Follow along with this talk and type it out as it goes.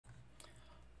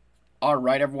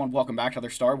Alright everyone, welcome back to another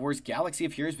Star Wars Galaxy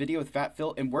of Heroes video with Fat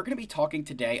Phil, and we're going to be talking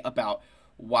today about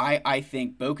why I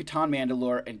think Bo-Katan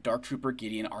Mandalore and Dark Trooper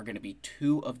Gideon are going to be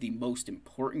two of the most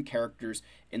important characters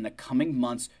in the coming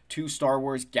months to Star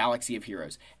Wars Galaxy of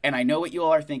Heroes. And I know what you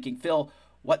all are thinking, Phil,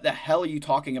 what the hell are you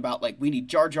talking about? Like, we need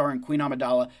Jar Jar and Queen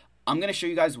Amidala. I'm going to show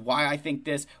you guys why I think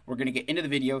this. We're going to get into the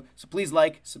video, so please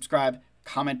like, subscribe,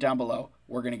 comment down below.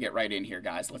 We're going to get right in here,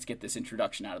 guys. Let's get this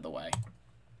introduction out of the way.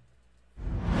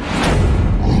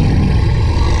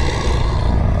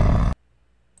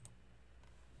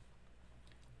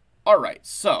 Alright,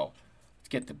 so let's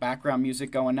get the background music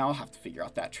going now. I'll have to figure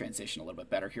out that transition a little bit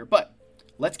better here, but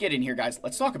let's get in here, guys.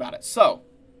 Let's talk about it. So,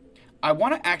 I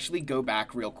want to actually go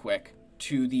back real quick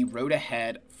to the road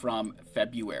ahead from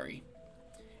February.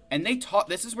 And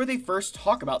this is where they first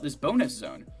talk about this bonus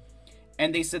zone.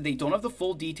 And they said they don't have the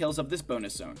full details of this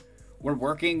bonus zone. We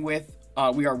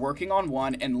are working on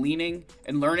one and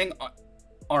learning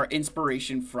our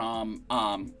inspiration from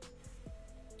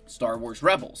Star Wars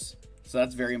Rebels. So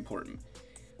that's very important.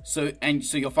 So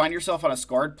you'll find yourself on a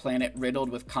scarred planet riddled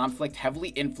with conflict heavily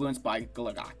influenced by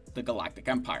the Galactic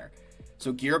Empire.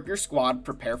 So gear up your squad,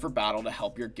 prepare for battle to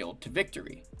help your guild to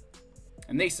victory.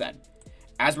 And they said,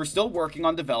 as we're still working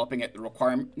on developing it, the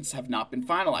requirements have not been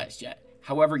finalized yet.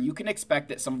 However, you can expect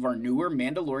that some of our newer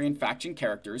Mandalorian faction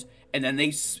characters, and then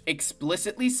they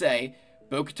explicitly say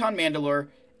Bo-Katan Mandalore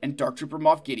and Dark Trooper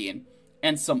Moff Gideon,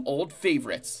 and some old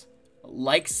favorites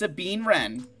like Sabine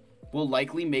Wren, will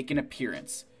likely make an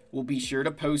appearance. We'll be sure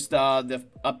to post the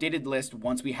updated list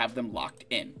once we have them locked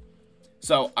in.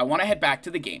 So I want to head back to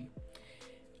the game.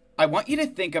 I want you to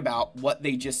think about what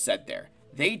they just said there.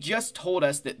 They just told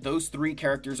us that those three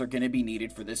characters are going to be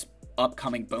needed for this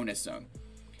upcoming bonus zone.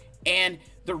 And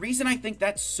the reason I think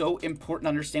that's so important to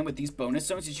understand with these bonus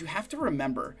zones is you have to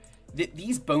remember that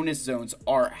these bonus zones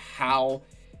are how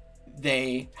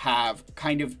they have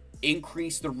kind of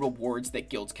increased the rewards that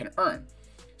guilds can earn.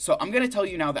 So I'm going to tell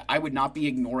you now that I would not be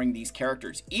ignoring these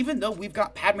characters, even though we've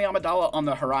got Padme Amidala on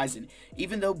the horizon,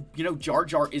 even though, Jar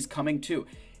Jar is coming too.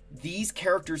 These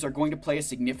characters are going to play a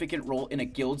significant role in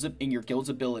your guild's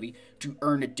ability to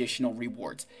earn additional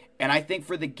rewards. And I think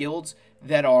for the guilds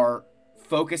that are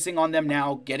focusing on them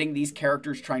now, getting these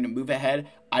characters, trying to move ahead,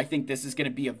 I think this is going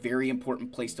to be a very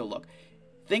important place to look.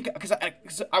 Because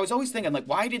I was always thinking, like,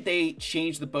 why did they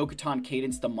change the Bo-Katan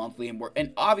cadence to monthly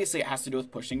and obviously it has to do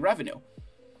with pushing revenue.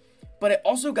 But it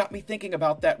also got me thinking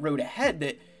about that road ahead,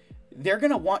 that they're going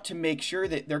to want to make sure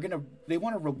that they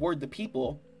want to reward the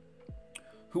people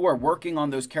who are working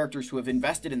on those characters, who have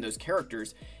invested in those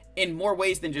characters in more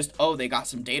ways than just, oh, they got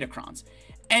some datacrons.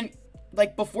 And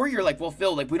like before, you're like, well,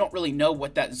 Phil, like we don't really know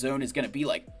what that zone is going to be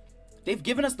like. They've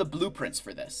given us the blueprints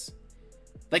for this.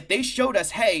 Like they showed us,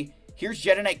 hey, here's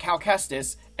Jedi Knight Cal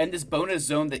Kestis and this bonus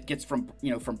zone that gets from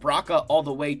Braca all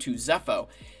the way to Zepho.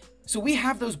 So we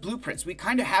have those blueprints. We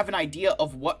kind of have an idea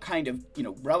of what kind of,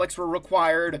 relics were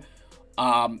required,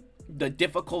 the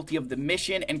difficulty of the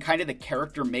mission, and kind of the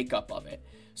character makeup of it.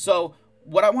 So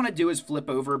what I want to do is flip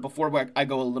over, before I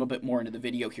go a little bit more into the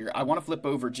video here, I want to flip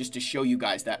over just to show you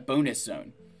guys that bonus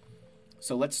zone.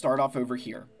 So let's start off over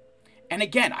here. And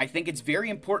again, I think it's very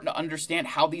important to understand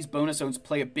how these bonus zones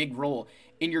play a big role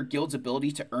in your guild's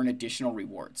ability to earn additional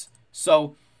rewards.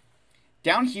 So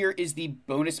down here is the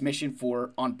bonus mission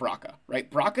on Braca,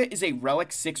 right? Braca is a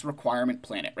Relic 6 requirement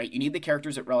planet, right? You need the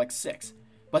characters at Relic 6.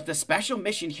 But the special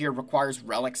mission here requires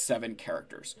Relic 7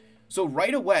 characters. So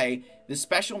right away, the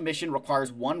special mission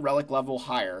requires one Relic level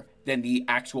higher than the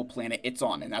actual planet it's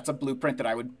on. And that's a blueprint that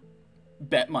I would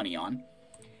bet money on.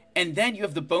 And then you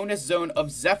have the bonus zone of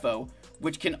Zepho,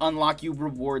 which can unlock you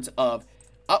rewards of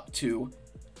up to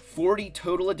 40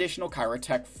 total additional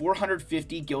Kyrotech,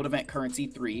 450 Guild Event Currency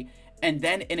 3, and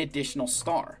then an additional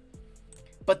star.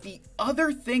 But the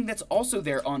other thing that's also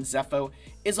there on Zepho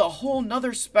is a whole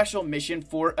nother special mission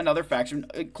for another faction,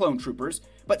 Clone Troopers,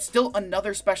 but still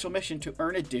another special mission to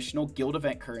earn additional Guild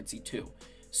Event Currency too.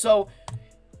 So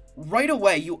right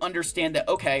away you understand that,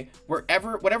 okay,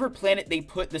 whatever planet they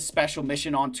put the special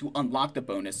mission on to unlock the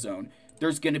bonus zone,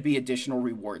 there's going to be additional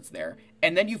rewards there.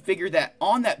 And then you figure that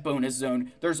on that bonus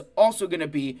zone, there's also going to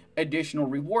be additional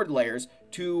reward layers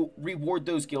to reward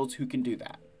those guilds who can do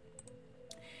that.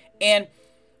 And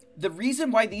the reason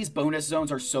why these bonus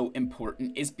zones are so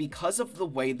important is because of the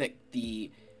way that the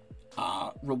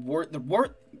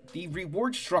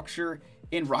reward structure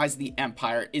in Rise of the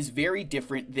Empire is very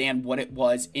different than what it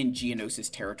was in Geonosis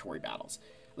territory battles.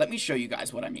 Let me show you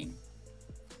guys what I mean.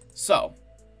 So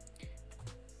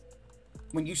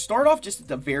when you start off just at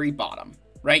the very bottom,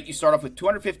 right? You start off with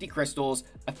 250 crystals,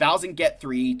 1,000 get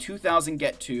 3, 2,000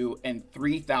 get 2, and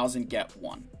 3,000 get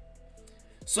 1.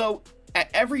 So at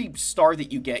every star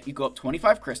that you get, you go up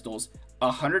 25 crystals,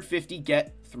 150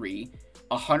 get 3,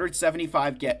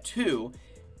 175 get 2,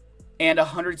 and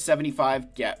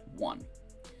 175 get 1.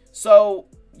 So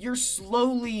you're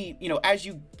slowly, as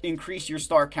you increase your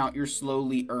star count, you're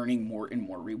slowly earning more and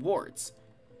more rewards.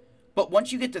 But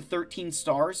once you get to 13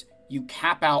 stars, you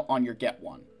cap out on your get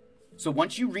 1. So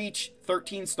once you reach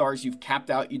 13 stars, you've capped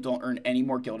out, you don't earn any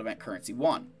more guild event currency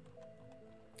 1.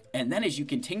 And then as you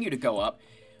continue to go up,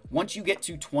 once you get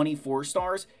to 24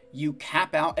 stars, you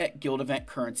cap out at guild event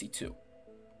currency 2.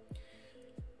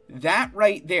 That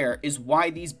right there is why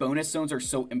these bonus zones are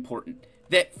so important.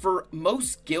 That for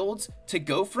most guilds to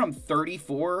go from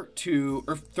 33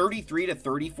 to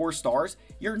 34 stars,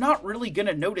 you're not really going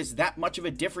to notice that much of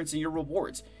a difference in your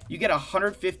rewards. You get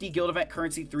 150 guild event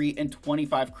currency 3 and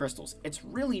 25 crystals. It's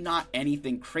really not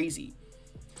anything crazy.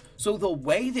 So the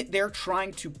way that they're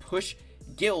trying to push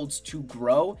guilds to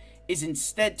grow is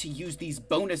instead to use these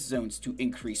bonus zones to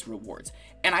increase rewards.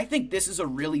 And I think this is a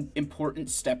really important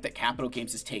step that Capital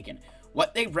Games has taken.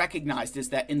 What they recognized is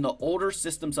that in the older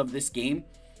systems of this game,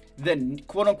 the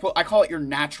quote-unquote, I call it your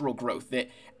natural growth, that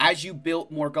as you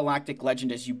built more Galactic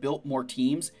Legend, as you built more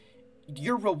teams,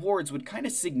 your rewards would kind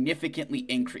of significantly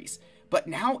increase. But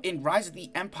now in Rise of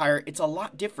the Empire, it's a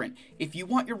lot different. If you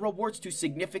want your rewards to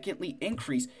significantly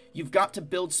increase, you've got to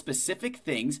build specific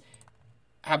things,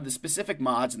 have the specific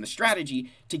mods and the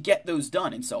strategy to get those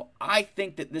done. And so I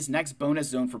think that this next bonus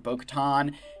zone for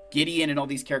Bo-Katan, Gideon, and all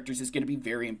these characters is going to be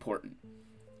very important.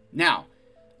 Now,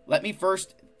 let me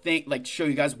first show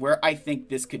you guys where I think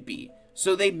this could be.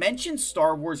 So they mentioned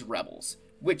Star Wars Rebels,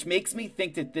 which makes me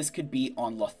think that this could be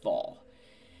on Lothal.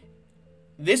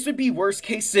 This would be worst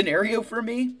case scenario for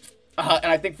me, and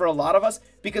I think for a lot of us,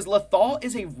 because Lothal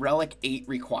is a Relic 8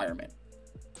 requirement.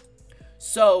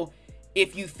 So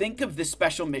if you think of this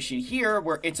special mission here,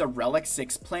 where it's a Relic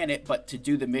 6 planet, but to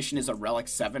do the mission is a Relic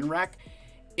 7 wreck,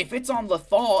 if it's on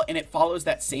Lothal and it follows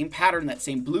that same pattern, that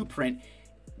same blueprint,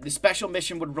 the special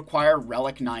mission would require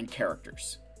Relic 9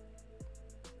 characters.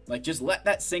 Like, just let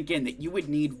that sink in, that you would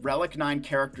need Relic 9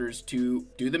 characters to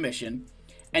do the mission,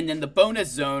 and then the bonus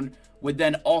zone would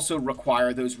then also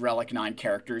require those Relic 9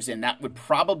 characters, and that would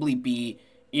probably be,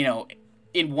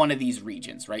 in one of these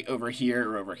regions, right? Over here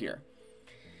or over here.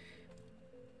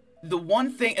 The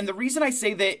one thing, and the reason I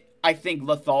say that I think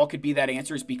Lothal could be that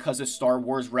answer is because of Star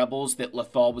Wars Rebels, that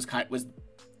Lothal was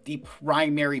the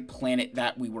primary planet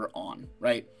that we were on,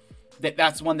 right?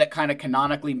 That's one that kind of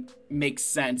canonically makes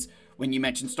sense when you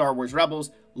mention Star Wars Rebels.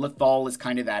 Lothal is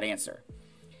kind of that answer.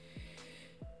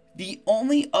 The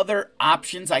only other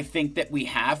options I think that we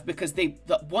have, because the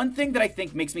one thing that I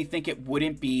think makes me think it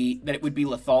would be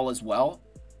Lothal as well,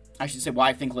 I should say why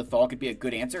I think Lothal could be a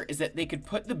good answer, is that they could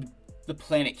put the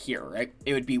planet here, right?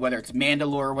 It would be whether it's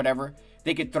Mandalore or whatever.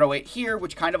 They could throw it here,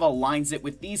 which kind of aligns it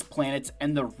with these planets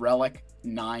and the Relic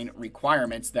 9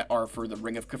 requirements that are for the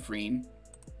Ring of Kafrene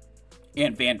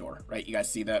and Vandor, right? You guys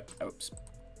see that? Oops.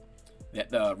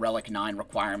 The Relic 9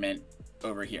 requirement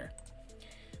over here.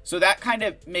 So that kind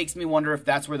of makes me wonder if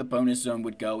that's where the bonus zone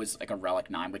would go, is like a Relic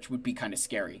 9, which would be kind of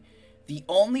scary. The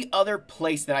only other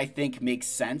place that I think makes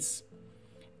sense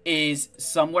is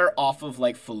somewhere off of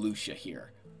like Felucia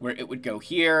here, where it would go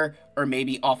here, or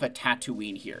maybe off of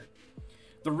Tatooine here.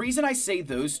 The reason I say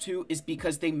those two is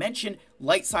because they mention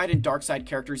light side and dark side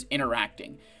characters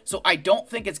interacting. So I don't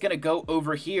think it's going to go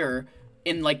over here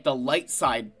in like the light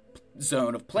side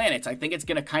zone of planets. I think it's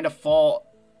going to kind of fall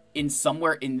in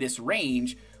somewhere in this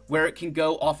range where it can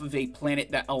go off of a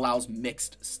planet that allows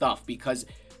mixed stuff. Because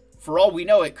for all we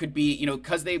know, it could be,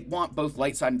 because they want both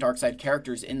light side and dark side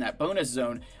characters in that bonus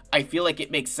zone, I feel like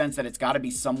it makes sense that it's got to be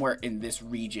somewhere in this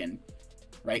region,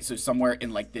 right? So somewhere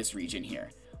in like this region here.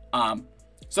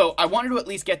 So I wanted to at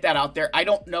least get that out there. I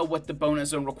don't know what the bonus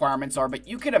zone requirements are, but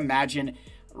you could imagine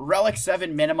Relic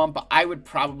 7 minimum, but I would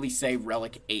probably say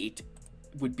Relic 8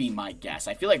 would be my guess.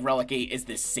 I feel like Relic 8 is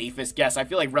the safest guess. I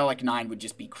feel like Relic 9 would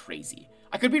just be crazy.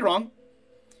 I could be wrong,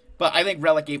 but I think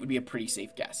Relic 8 would be a pretty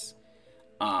safe guess.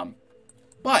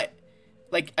 But,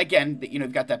 like, again,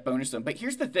 you've got that bonus zone. But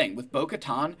here's the thing. With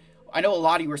Bo-Katan, I know a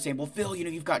lot of you were saying, well, Phil,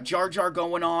 you've got Jar Jar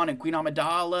going on, and Queen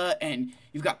Amidala, and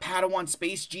you've got Padawan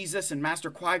Space Jesus and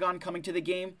Master Qui-Gon coming to the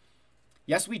game.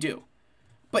 Yes, we do.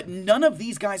 But none of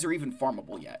these guys are even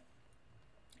farmable yet.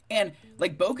 And,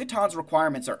 like, Bo-Katan's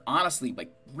requirements are honestly,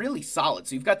 like, really solid.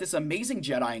 So you've got this amazing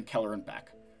Jedi in Kelleran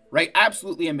Beck, right?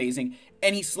 Absolutely amazing.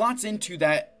 And he slots into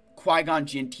that Qui-Gon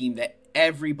Jinn team that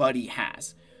everybody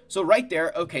has. So right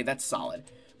there, okay, that's solid.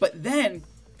 But then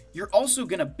you're also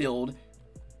going to build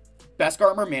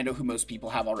Beskar Mermando, who most people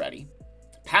have already,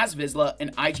 Paz Vizsla, and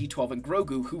IG-12 and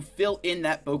Grogu, who fill in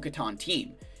that Bo-Katan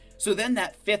team. So then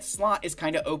that 5th slot is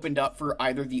kind of opened up for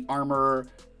either the Armorer,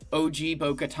 OG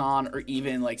Bo-Katan, or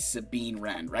even like Sabine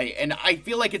Wren, right? And I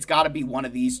feel like it's got to be one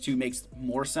of these two, makes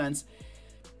more sense.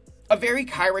 A very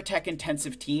Kairatech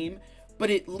intensive team, but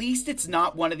at least it's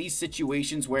not one of these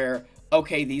situations where,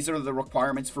 okay, these are the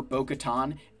requirements for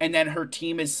Bo-Katan, and then her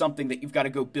team is something that you've got to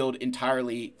go build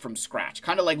entirely from scratch.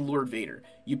 Kind of like Lord Vader.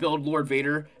 You build Lord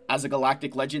Vader as a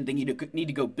galactic legend, then you need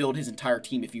to go build his entire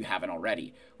team if you haven't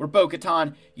already. Where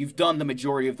Bo-Katan, you've done the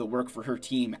majority of the work for her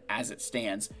team as it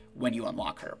stands when you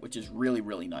unlock her, which is really,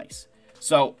 really nice.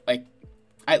 So, like,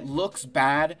 it looks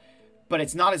bad, but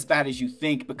it's not as bad as you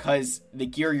think because the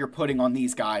gear you're putting on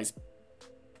these guys,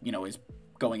 you know, is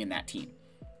going in that team.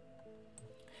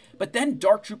 But then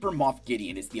Dark Trooper Moff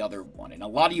Gideon is the other one. And a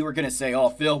lot of you are going to say, oh,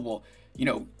 Phil, well, you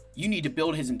know, you need to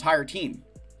build his entire team.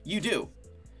 You do.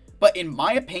 But in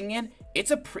my opinion,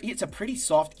 it's a pretty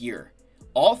soft gear.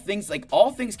 All things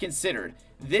considered,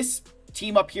 this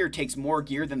team up here takes more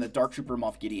gear than the Dark Trooper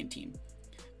Moff Gideon team.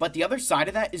 But the other side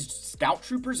of that is Scout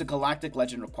Trooper is a Galactic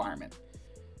Legend requirement.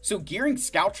 So gearing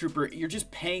Scout Trooper, you're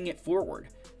just paying it forward.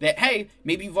 That, hey,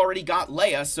 maybe you've already got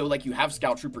Leia, so like you have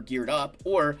Scout Trooper geared up,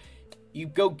 or you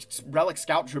go Relic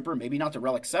Scout Trooper, maybe not the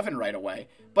Relic 7 right away,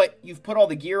 but you've put all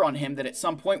the gear on him that at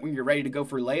some point when you're ready to go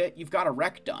for Leia, you've got a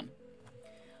wreck done.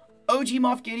 OG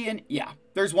Moff Gideon, yeah,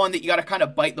 there's one that you got to kind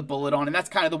of bite the bullet on, and that's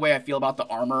kind of the way I feel about the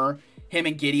Armorer. Him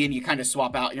and Gideon, you kind of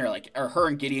swap out, and you're like, or her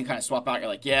and Gideon kind of swap out, and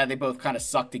you're like, yeah, they both kind of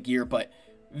suck the gear, but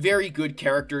very good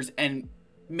characters and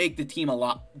make the team a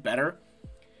lot better.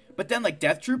 But then like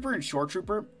Death Trooper and Shore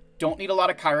Trooper don't need a lot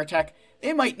of Kairatech.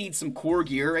 They might need some core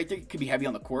gear, right? They could be heavy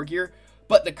on the core gear,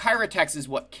 but the Kairatech is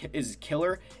what is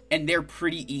killer, and they're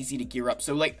pretty easy to gear up.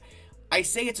 So like, I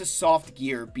say it's a soft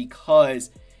gear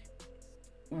because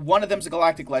one of them's a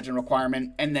Galactic Legend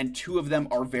requirement, and then 2 of them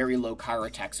are very low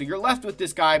Kairatech. So you're left with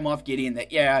this guy, Moff Gideon,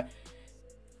 that, yeah,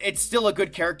 it's still a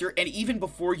good character, and even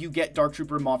before you get Dark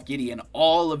Trooper Moff Gideon,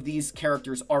 all of these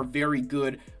characters are very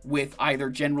good with either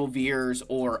General Veers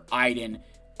or Iden,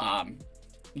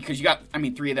 because you got, I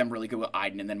mean, 3 of them really good with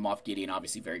Iden, and then Moff Gideon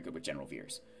obviously very good with General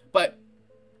Veers. But,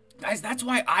 guys, that's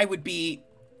why I would be,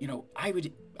 you know, I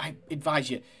advise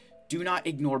you, do not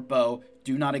ignore Bo,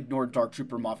 do not ignore Dark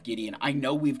Trooper Moff Gideon. I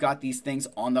know we've got these things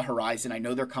on the horizon, I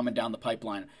know they're coming down the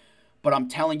pipeline, but I'm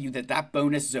telling you that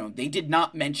bonus zone, they did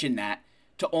not mention that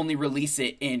to only release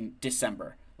it in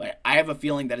December. Like, I have a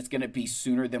feeling that it's going to be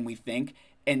sooner than we think,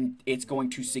 and it's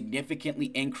going to significantly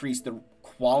increase the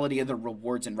quality of the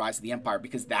rewards in Rise of the Empire,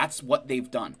 because that's what they've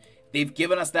done. They've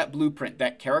given us that blueprint,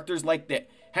 that characters like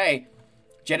that, hey,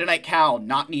 Jedi Knight Cal,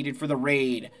 not needed for the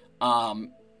raid,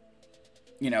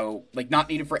 you know, like not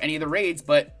needed for any of the raids,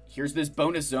 but here's this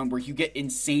bonus zone where you get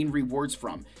insane rewards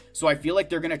from. So I feel like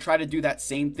they're going to try to do that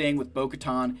same thing with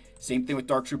Bo-Katan, same thing with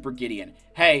Dark Trooper Gideon.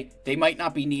 Hey, they might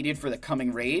not be needed for the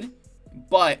coming raid,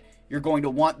 but you're going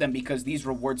to want them because these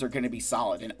rewards are going to be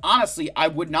solid. And honestly, I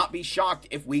would not be shocked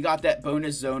if we got that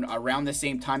bonus zone around the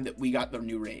same time that we got the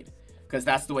new raid, because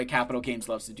that's the way Capital Games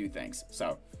loves to do things.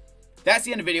 So that's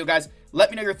the end of the video, guys. Let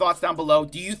me know your thoughts down below.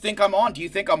 Do you think I'm on? Do you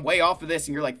think I'm way off of this?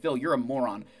 And you're like, Phil, you're a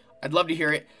moron. I'd love to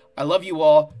hear it. I love you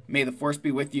all. May the Force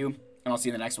be with you. And I'll see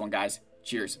you in the next one, guys.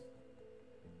 Cheers.